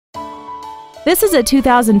This is a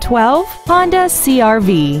 2012 Honda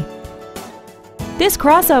CR-V. This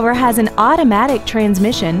crossover has an automatic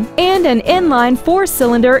transmission and an inline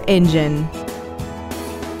 4-cylinder engine.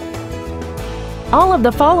 All of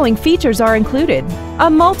the following features are included: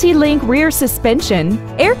 a multi-link rear suspension,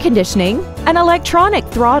 air conditioning, an electronic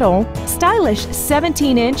throttle, stylish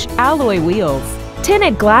 17-inch alloy wheels,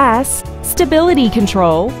 tinted glass, stability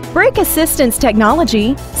control, brake assistance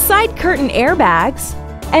technology, side curtain airbags,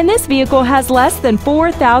 and this vehicle has less than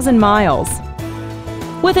 4,000 miles.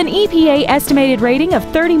 With an EPA estimated rating of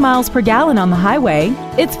 30 miles per gallon on the highway,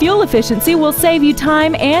 its fuel efficiency will save you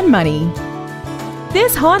time and money.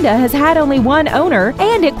 This Honda has had only one owner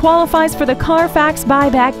and it qualifies for the Carfax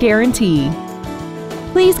buyback guarantee.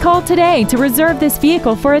 Please call today to reserve this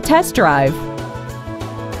vehicle for a test drive.